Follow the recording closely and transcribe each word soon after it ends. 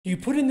You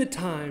put in the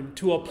time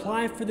to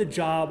apply for the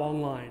job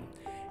online,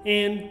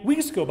 and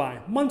weeks go by,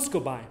 months go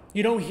by,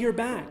 you don't hear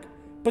back,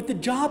 but the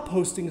job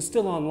posting is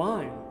still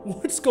online.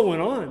 What's going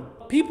on?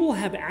 People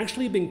have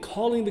actually been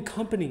calling the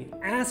company,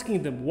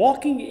 asking them,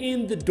 walking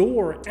in the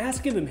door,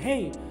 asking them,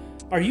 hey,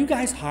 are you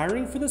guys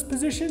hiring for this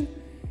position?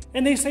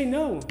 And they say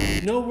no,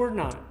 we're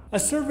not. A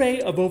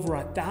survey of over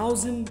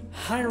 1,000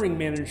 hiring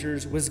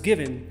managers was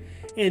given,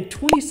 and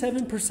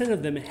 27%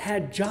 of them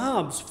had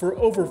jobs for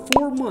over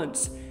 4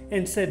 months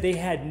and said they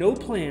had no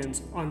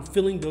plans on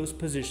filling those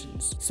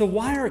positions. So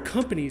why are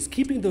companies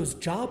keeping those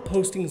job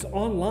postings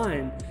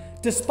online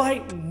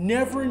despite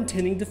never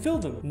intending to fill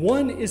them?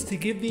 One is to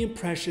give the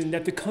impression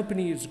that the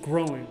company is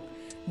growing,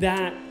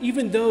 that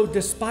even though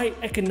despite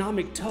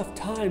economic tough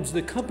times,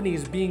 the company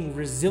is being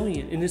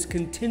resilient and is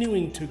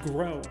continuing to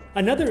grow.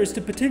 Another is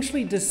to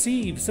potentially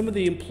deceive some of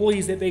the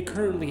employees that they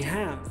currently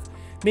have.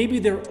 Maybe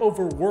they're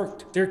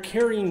overworked, they're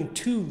carrying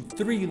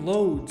 2-3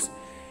 loads,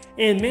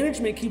 and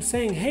management keeps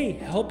saying, hey,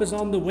 help is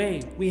on the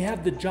way. We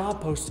have the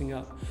job posting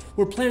up.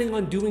 We're planning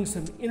on doing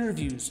some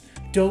interviews.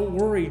 Don't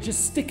worry,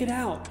 just stick it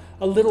out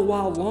a little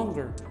while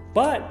longer.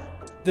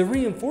 But the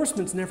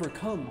reinforcements never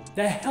come.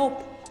 The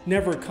help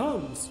never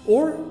comes.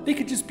 Or they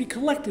could just be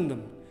collecting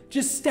them,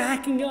 just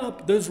stacking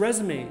up those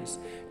resumes,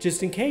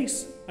 just in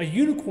case a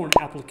unicorn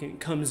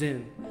applicant comes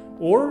in,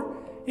 or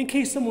in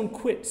case someone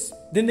quits,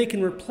 then they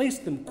can replace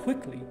them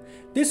quickly.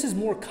 This is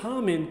more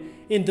common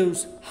in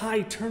those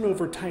high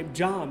turnover type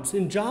jobs,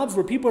 in jobs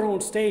where people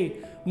don't stay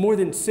more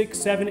than 6,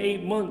 7,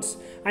 8 months.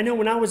 I know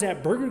when I was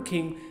at Burger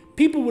King,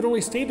 people would only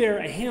stay there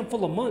a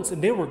handful of months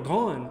and they were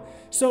gone.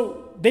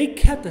 So they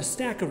kept a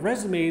stack of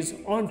resumes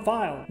on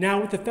file.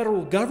 Now with the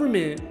federal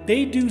government,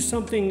 they do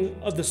something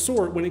of the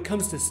sort when it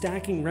comes to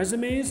stacking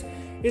resumes.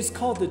 It's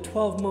called the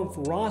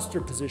 12-month roster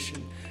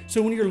position.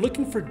 So when you're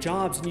looking for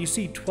jobs and you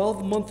see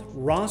 12-month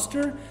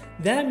roster,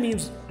 that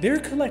means they're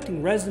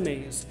collecting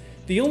resumes.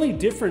 The only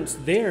difference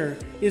there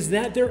is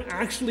that they're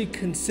actually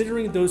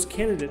considering those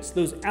candidates,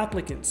 those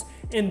applicants,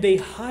 and they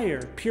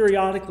hire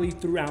periodically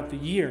throughout the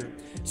year.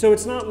 So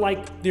it's not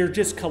like they're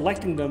just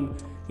collecting them,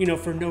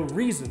 for no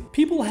reason.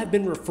 People have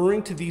been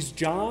referring to these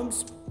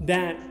jobs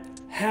that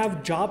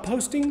have job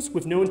postings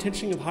with no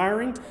intention of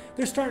hiring.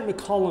 They're starting to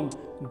call them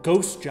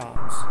ghost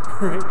jobs,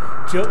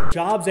 right?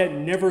 Jobs that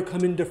never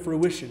come into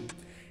fruition.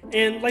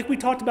 And like we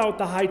talked about with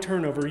the high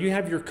turnover, you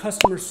have your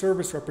customer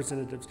service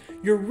representatives,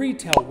 your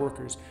retail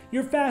workers,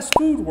 your fast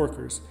food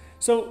workers.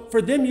 So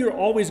for them, you're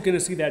always going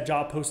to see that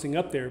job posting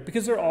up there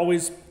because they're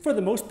always, for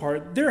the most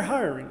part, they're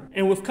hiring.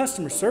 And with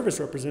customer service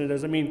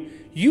representatives,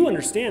 you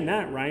understand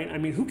that, right?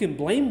 Who can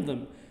blame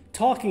them?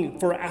 Talking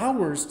for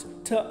hours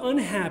to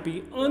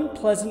unhappy,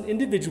 unpleasant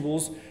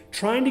individuals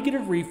trying to get a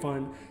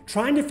refund,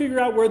 trying to figure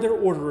out where their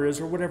order is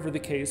or whatever the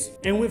case.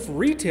 And with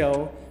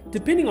retail,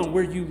 depending on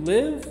where you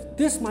live,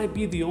 this might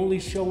be the only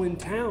show in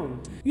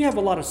town. You have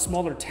a lot of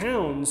smaller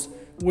towns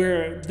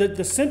where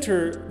the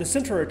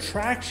center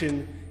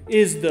attraction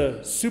is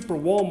the super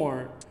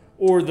Walmart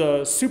or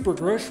the super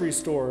grocery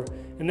store,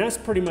 and that's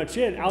pretty much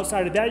it.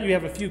 Outside of that, you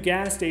have a few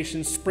gas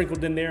stations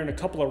sprinkled in there and a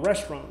couple of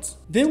restaurants.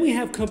 Then we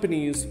have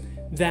companies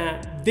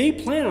that they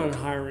plan on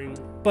hiring,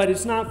 but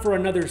it's not for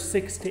another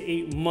 6 to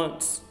 8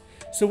 months.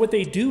 So what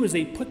they do is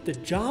they put the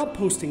job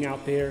posting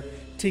out there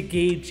to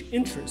gauge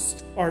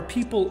interest. Are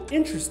people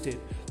interested?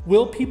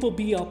 Will people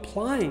be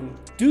applying?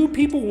 Do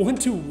people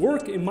want to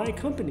work in my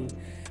company?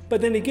 But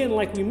then again,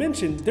 like we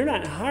mentioned, they're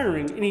not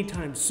hiring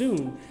anytime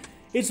soon.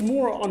 It's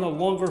more on a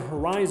longer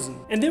horizon.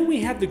 And then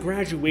we have the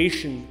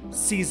graduation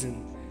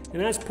season.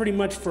 And that's pretty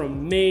much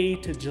from May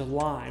to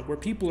July, where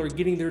people are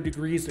getting their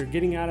degrees, they're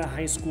getting out of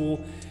high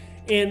school.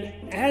 And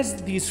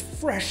as these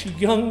fresh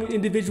young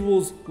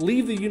individuals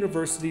leave the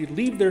university,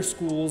 leave their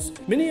schools,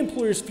 many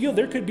employers feel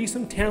there could be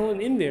some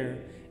talent in there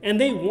and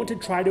they want to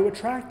try to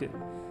attract it.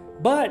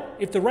 But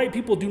if the right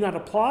people do not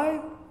apply,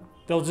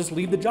 they'll just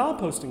leave the job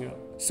posting up.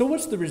 So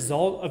what's the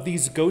result of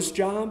these ghost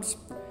jobs?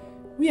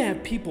 We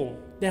have people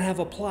that have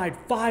applied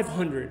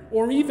 500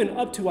 or even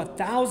up to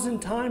 1,000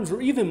 times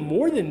or even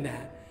more than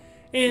that.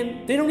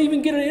 And they don't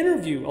even get an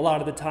interview a lot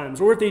of the times.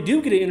 Or if they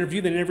do get an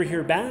interview, they never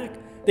hear back.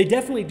 They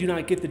definitely do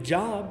not get the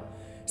job.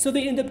 So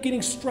they end up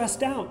getting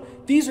stressed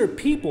out. These are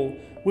people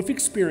with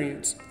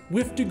experience,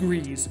 with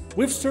degrees,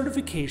 with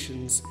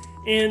certifications,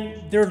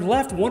 and they're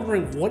left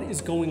wondering what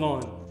is going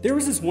on. There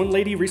was this one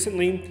lady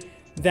recently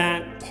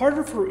that part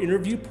of her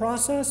interview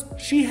process,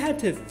 she had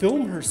to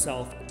film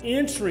herself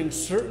answering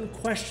certain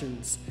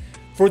questions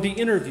for the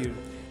interview.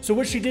 So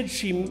what she did,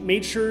 she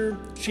made sure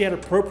she had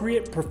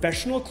appropriate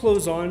professional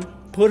clothes on,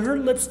 put her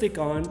lipstick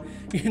on,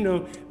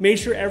 made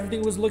sure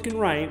everything was looking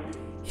right,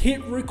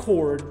 hit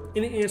record,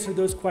 and answered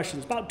those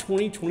questions, about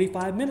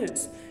 20-25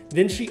 minutes.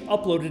 Then she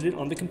uploaded it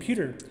on the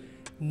computer.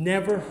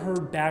 Never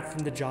heard back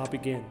from the job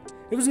again.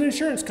 It was an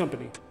insurance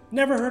company.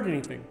 Never heard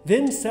anything.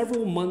 Then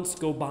several months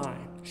go by.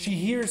 She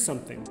hears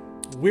something.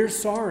 We're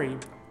sorry,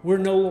 we're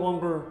no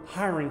longer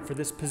hiring for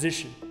this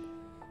position.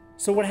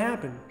 So what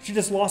happened? She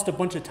just lost a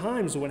bunch of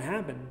times what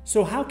happened.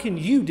 So how can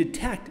you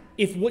detect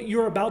if what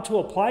you're about to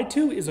apply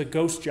to is a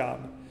ghost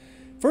job?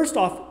 First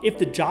off, if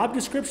the job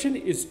description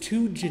is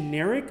too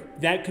generic,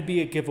 that could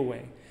be a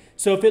giveaway.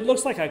 So if it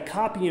looks like a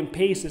copy and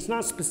paste, it's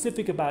not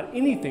specific about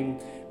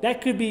anything,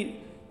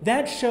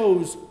 that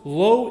shows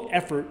low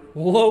effort,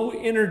 low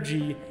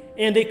energy,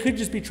 and they could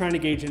just be trying to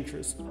gauge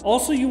interest.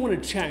 Also, you want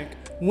to check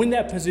when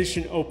that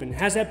position opened.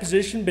 Has that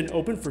position been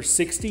open for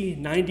 60,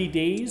 90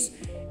 days?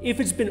 If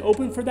it's been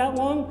open for that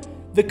long,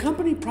 the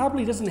company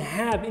probably doesn't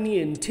have any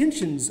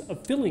intentions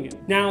of filling it.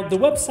 Now, the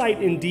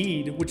website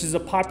Indeed, which is a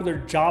popular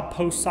job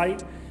post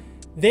site,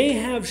 they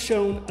have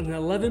shown an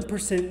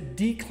 11%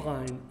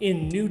 decline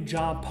in new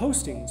job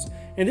postings.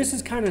 And this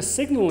is kind of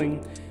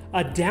signaling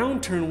a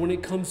downturn when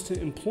it comes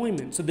to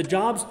employment. So the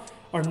jobs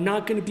are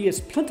not going to be as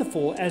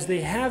plentiful as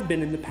they have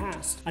been in the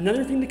past.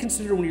 Another thing to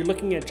consider when you're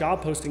looking at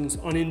job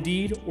postings on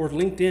Indeed or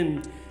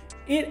LinkedIn,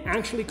 it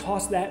actually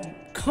costs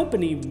that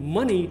company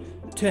money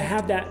to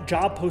have that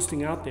job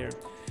posting out there.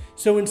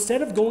 So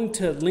instead of going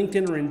to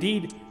LinkedIn or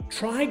Indeed,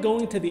 try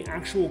going to the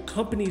actual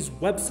company's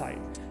website.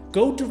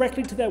 Go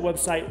directly to that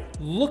website,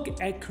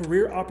 look at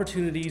career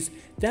opportunities.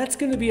 That's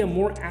going to be a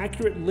more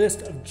accurate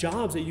list of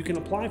jobs that you can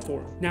apply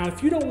for. Now,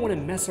 if you don't want to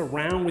mess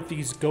around with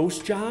these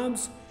ghost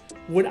jobs,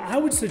 what I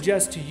would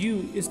suggest to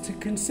you is to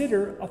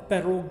consider a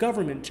federal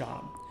government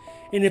job.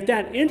 And if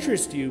that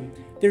interests you,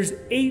 there's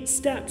 8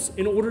 steps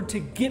in order to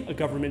get a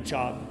government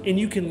job. And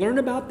you can learn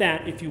about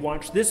that if you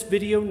watch this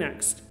video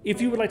next.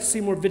 If you would like to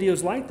see more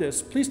videos like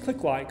this, please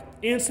click like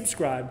and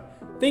subscribe.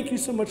 Thank you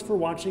so much for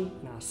watching,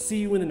 and I'll see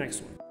you in the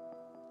next one.